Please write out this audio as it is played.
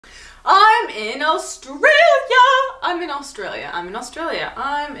I'm in Australia. I'm in Australia. I'm in Australia.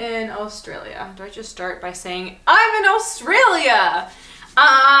 I'm in Australia. Do I just start by saying I'm in Australia?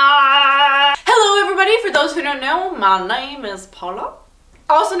 Hello everybody. For those who don't know, my name is Paula,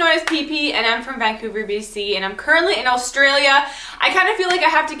 also known as PP, and I'm from Vancouver, BC, and I'm currently in Australia. I kind of feel like I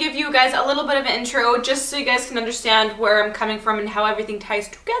have to give you guys a little bit of an intro just so you guys can understand where I'm coming from and how everything ties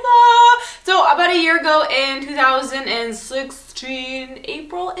together. So about a year ago in 2016,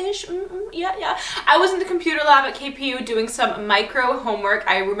 April-ish, yeah, I was in the computer lab at KPU doing some micro homework.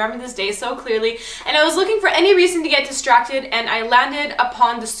 I remember this day so clearly, and I was looking for any reason to get distracted, and I landed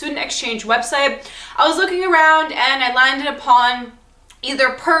upon the student exchange website. I was looking around and I landed upon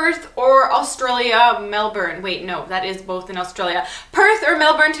either Perth or Australia, Melbourne. Wait, no, that is both in Australia. Perth or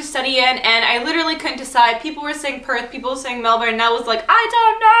Melbourne to study in, and I literally couldn't decide. People were saying Perth, people were saying Melbourne, and I was like, I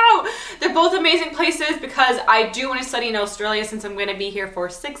don't know! They're both amazing places because I do want to study in Australia since I'm going to be here for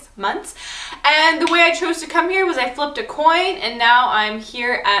 6 months. And the way I chose to come here was I flipped a coin, and now I'm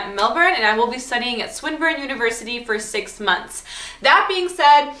here at Melbourne, and I will be studying at Swinburne University for 6 months. That being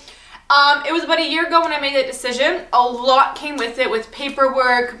said, it was about a year ago when I made that decision. A lot came with it, with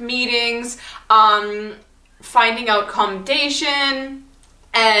paperwork, meetings, finding out accommodation,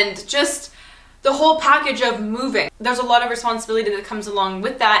 and just the whole package of moving. There's a lot of responsibility that comes along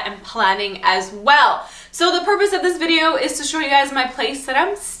with that, and planning as well. So the purpose of this video is to show you guys my place that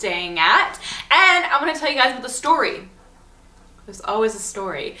I'm staying at, and I want to tell you guys about the story. There's always a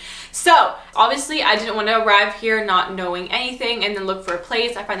story. So obviously I didn't want to arrive here not knowing anything and then look for a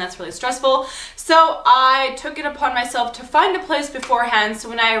place. I find that's really stressful. So I took it upon myself to find a place beforehand, so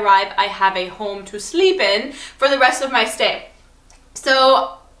when I arrive I have a home to sleep in for the rest of my stay.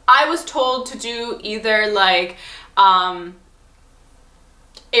 So I was told to do either like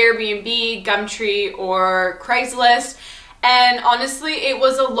Airbnb, Gumtree, or Craigslist. And honestly, it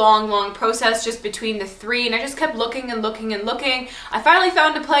was a long process just between the three, and I just kept looking and looking and looking. I finally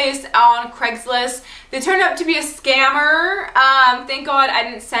found a place on Craigslist. They turned out to be a scammer. Thank God I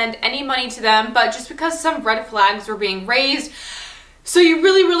didn't send any money to them, but just because some red flags were being raised. So you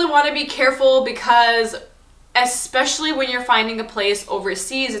really want to be careful, because especially when you're finding a place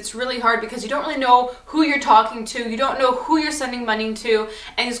overseas, it's really hard because you don't really know who you're talking to, you don't know who you're sending money to,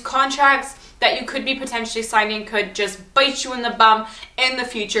 and these contracts that you could be potentially signing could just bite you in the bum in the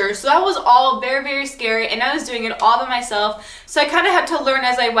future. So that was all very scary, and I was doing it all by myself, so I kind of had to learn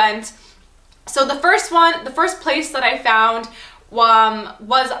as I went. So the first place that I found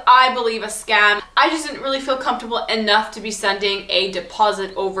was, I believe, a scam. I just didn't really feel comfortable enough to be sending a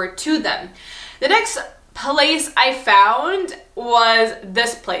deposit over to them. The next place I found was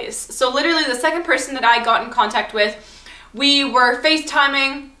this place. So literally the second person that I got in contact with, we were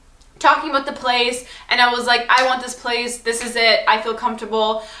FaceTiming, talking about the place, and I was like, I want this place, this is it, I feel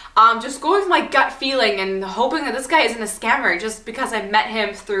comfortable. Just going with my gut feeling and hoping that this guy isn't a scammer just because I met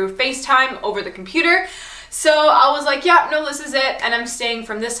him through FaceTime over the computer. So I was like, yeah, no, this is it, and I'm staying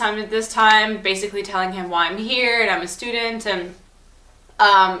from this time to this time, basically telling him why I'm here and I'm a student, and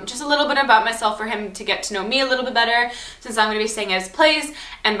just a little bit about myself for him to get to know me a little bit better, since I'm going to be staying at his place,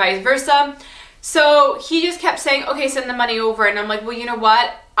 and vice versa. So he just kept saying, okay, send the money over, and I'm like, well, you know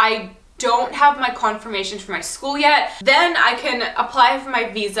what? I don't have my confirmation for my school yet. Then I can apply for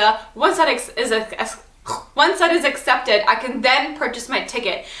my visa. Once that is accepted, I can then purchase my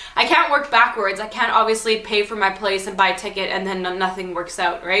ticket. I can't work backwards. I can't obviously pay for my place and buy a ticket and then nothing works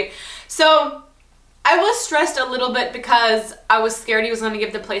out, right? So I was stressed a little bit because I was scared he was going to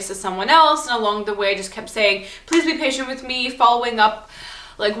give the place to someone else, and along the way I just kept saying, please be patient with me, following up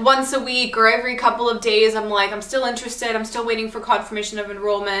like once a week or every couple of days. I'm like, I'm still interested, I'm still waiting for confirmation of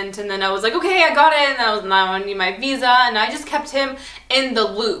enrollment, and then I was like, okay, I got it, and now I need my visa, and I just kept him in the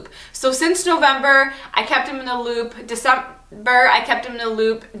loop. So since November, I kept him in the loop. December, I kept him in the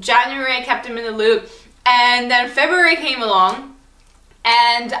loop. January, I kept him in the loop, and then February came along,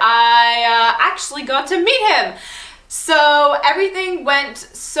 and I actually got to meet him. So everything went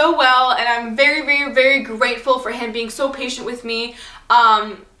so well, and I'm very grateful for him being so patient with me.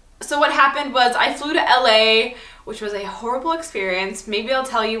 So what happened was I flew to LA, which was a horrible experience. Maybe I'll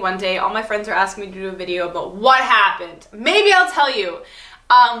tell you one day. All my friends are asking me to do a video about what happened. Maybe I'll tell you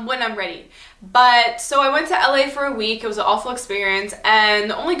when I'm ready. But so I went to LA for a week. It was an awful experience, and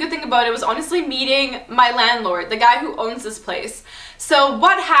the only good thing about it was honestly meeting my landlord, the guy who owns this place. So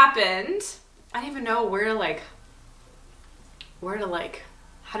what happened, I don't even know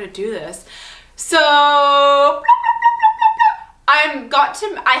how to do this. So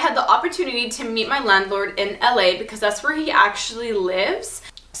I had the opportunity to meet my landlord in LA because that's where he actually lives.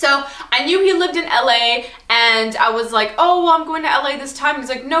 So I knew he lived in LA, and I was like, oh, well, I'm going to LA this time. He's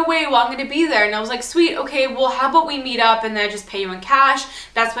like, no way, well, I'm going to be there. And I was like, sweet, okay, well, how about we meet up and then I just pay you in cash?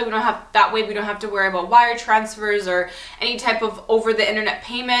 That way we don't have to worry about wire transfers or any type of over the internet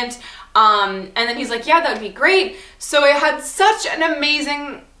payment. And then he's like, yeah, that would be great. So I had such an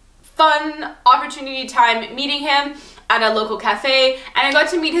amazing, fun opportunity time meeting him at a local cafe, and I got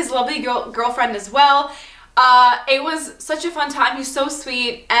to meet his lovely girlfriend as well. It was such a fun time. He's so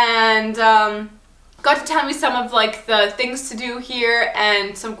sweet, and got to tell me some of like the things to do here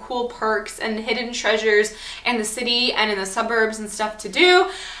and some cool perks and hidden treasures in the city and in the suburbs and stuff to do.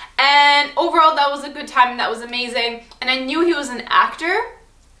 And overall, that was a good time and that was amazing. And I knew he was an actor,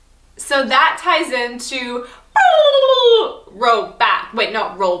 so that ties into roll back. Wait,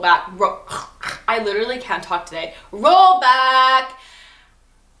 no, roll back. I literally can't talk today. Roll back.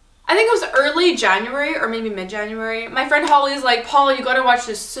 I think it was early January or maybe mid-January. My friend Holly's like, Paula, you gotta watch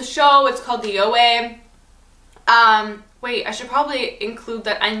this show. It's called The OA. Wait, I should probably include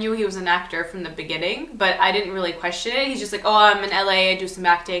that I knew he was an actor from the beginning, but I didn't really question it. He's just like, oh, I'm in LA, I do some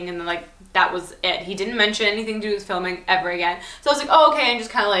acting, and then like, that was it. He didn't mention anything to do with filming ever again. So I was like, oh, okay, and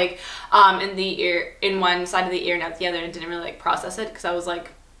just kind of like in the ear, in one side of the ear and out the other, and didn't really like process it because I was like,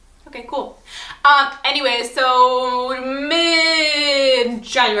 okay, cool. Anyway, so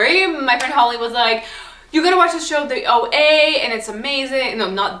mid-January, my friend Holly was like, you gotta watch the show The OA, and it's amazing. No,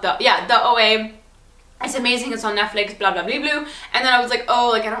 not the, yeah, The OA. It's amazing, it's on Netflix, blah, blah, blah, blah. And then I was like, oh,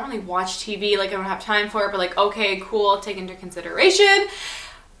 like, I don't really watch TV, like, I don't have time for it, but like, okay, cool, I'll take into consideration.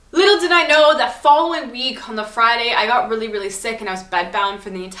 Little did I know that following week on the Friday, I got really, really sick and I was bedbound for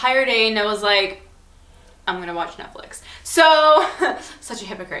the entire day, and I was like, I'm gonna watch Netflix. So, such a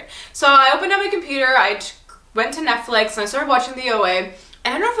hypocrite. So I opened up my computer, I went to Netflix, and I started watching The OA, and I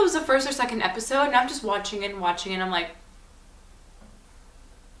don't know if it was the first or second episode, and I'm just watching and watching, and I'm like,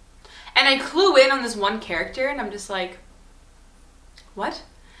 and I clue in on this one character, and I'm just like, what?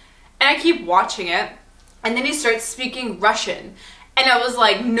 And I keep watching it, and then he starts speaking Russian, and I was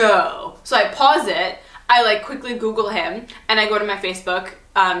like, no. So I pause it, I like quickly Google him, and I go to my Facebook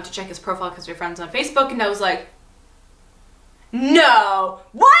to check his profile because we're friends on Facebook, and I was like, no,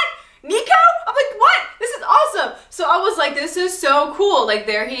 what? Nico? I'm like, what? This is awesome. So I was like, this is so cool. Like,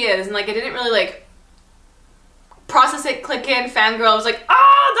 there he is. And like, I didn't really like process it, click in, fangirl. I was like,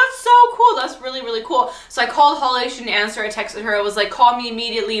 ah, that's so cool. That's really, really cool. So I called Holly, she didn't answer. I texted her. I was like, call me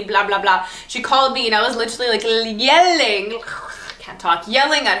immediately, blah, blah, blah. She called me and I was literally like yelling, can't talk,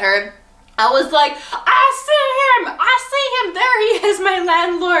 yelling at her. I was like, I see him, there he is, my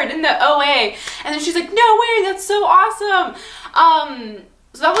landlord in The OA. And then she's like, no way, that's so awesome.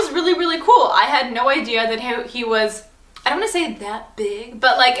 So that was really, really cool. I had no idea that he was, I don't want to say that big,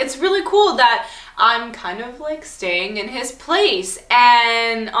 but like, it's really cool that I'm kind of like staying in his place.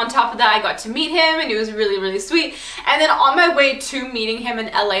 And on top of that, I got to meet him and he was really, really sweet. And then on my way to meeting him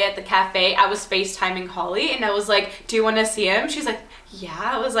in LA at the cafe, I was FaceTiming Holly and I was like, do you want to see him? She's like,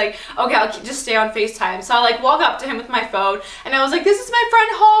 yeah. I was like, okay, I'll just stay on FaceTime. So I like walk up to him with my phone and I was like, this is my friend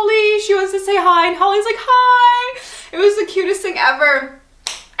Holly. She wants to say hi. And Holly's like, hi. It was the cutest thing ever.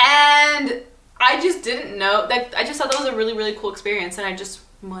 And I just didn't know that. I just thought that was a really, really cool experience, and I just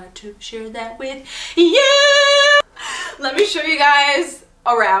wanted to share that with you. Let me show you guys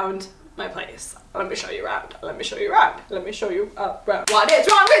around my place. Let me show you around. Let me show you around. Let me show you around. What is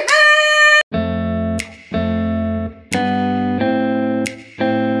wrong with me?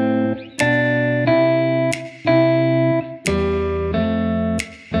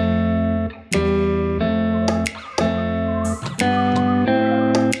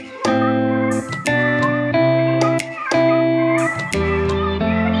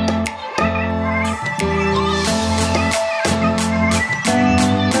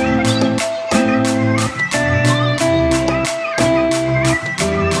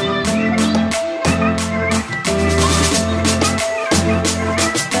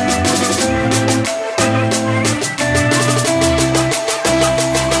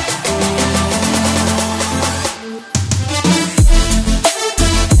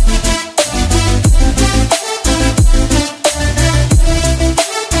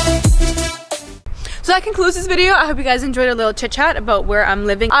 So that concludes this video. I hope you guys enjoyed a little chit chat about where I'm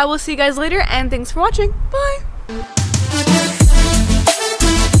living. I will see you guys later, and thanks for watching. Bye.